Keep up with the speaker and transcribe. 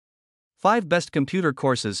5 Best Computer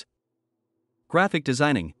Courses. Graphic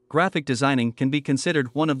designing. Graphic designing can be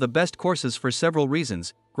considered one of the best courses for several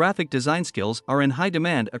reasons. Graphic design skills are in high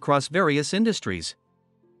demand across various industries.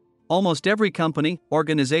 Almost every company,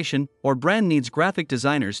 organization, or brand needs graphic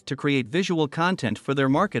designers to create visual content for their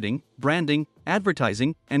marketing, branding,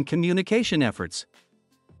 advertising, and communication efforts.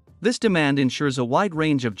 This demand ensures a wide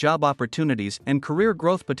range of job opportunities and career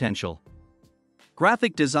growth potential.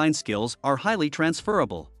 Graphic design skills are highly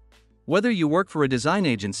transferable. Whether you work for a design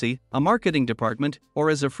agency, a marketing department, or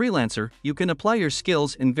as a freelancer, you can apply your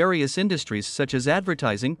skills in various industries such as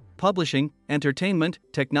advertising, publishing, entertainment,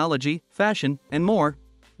 technology, fashion, and more.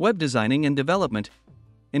 Web designing and development.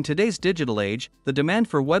 In today's digital age, the demand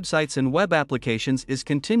for websites and web applications is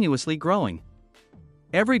continuously growing.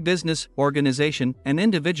 Every business, organization, and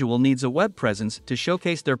individual needs a web presence to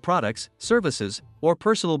showcase their products, services, or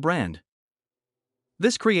personal brand.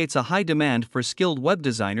 This creates a high demand for skilled web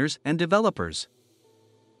designers and developers.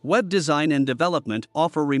 Web design and development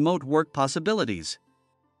offer remote work possibilities.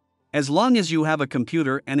 As long as you have a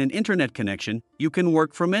computer and an internet connection, you can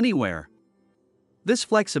work from anywhere. This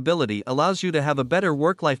flexibility allows you to have a better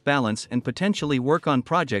work-life balance and potentially work on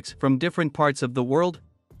projects from different parts of the world.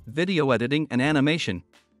 Video editing and animation.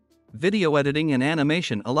 Video editing and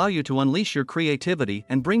animation allow you to unleash your creativity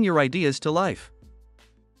and bring your ideas to life.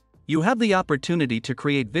 You have the opportunity to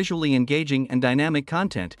create visually engaging and dynamic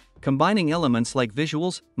content, combining elements like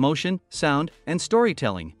visuals, motion, sound, and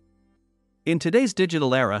storytelling. In today's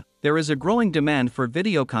digital era, there is a growing demand for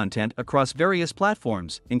video content across various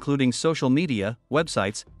platforms, including social media,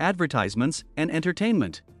 websites, advertisements, and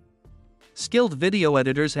entertainment. Skilled video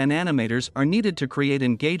editors and animators are needed to create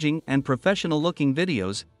engaging and professional-looking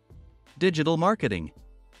videos. Digital marketing.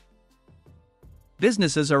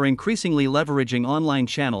 Businesses are increasingly leveraging online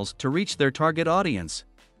channels to reach their target audience.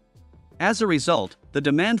 As a result, the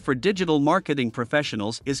demand for digital marketing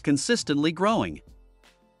professionals is consistently growing.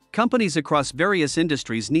 Companies across various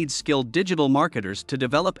industries need skilled digital marketers to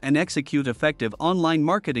develop and execute effective online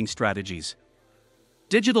marketing strategies.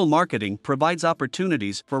 Digital marketing provides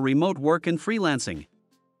opportunities for remote work and freelancing.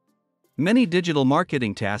 Many digital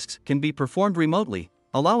marketing tasks can be performed remotely,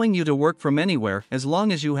 allowing you to work from anywhere as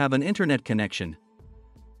long as you have an internet connection.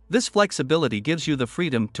 This flexibility gives you the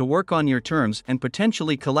freedom to work on your terms and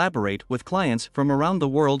potentially collaborate with clients from around the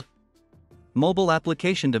world. Mobile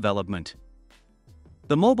application development.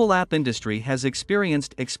 The mobile app industry has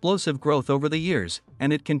experienced explosive growth over the years,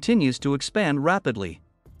 and it continues to expand rapidly.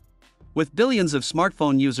 With billions of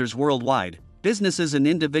smartphone users worldwide, businesses and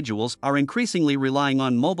individuals are increasingly relying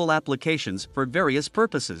on mobile applications for various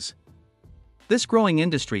purposes. This growing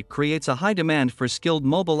industry creates a high demand for skilled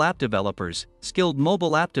mobile app developers. Skilled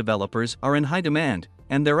mobile app developers are in high demand,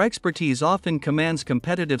 and their expertise often commands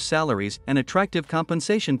competitive salaries and attractive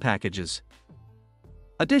compensation packages.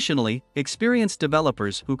 Additionally, experienced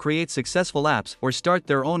developers who create successful apps or start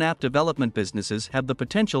their own app development businesses have the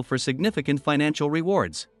potential for significant financial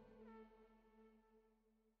rewards.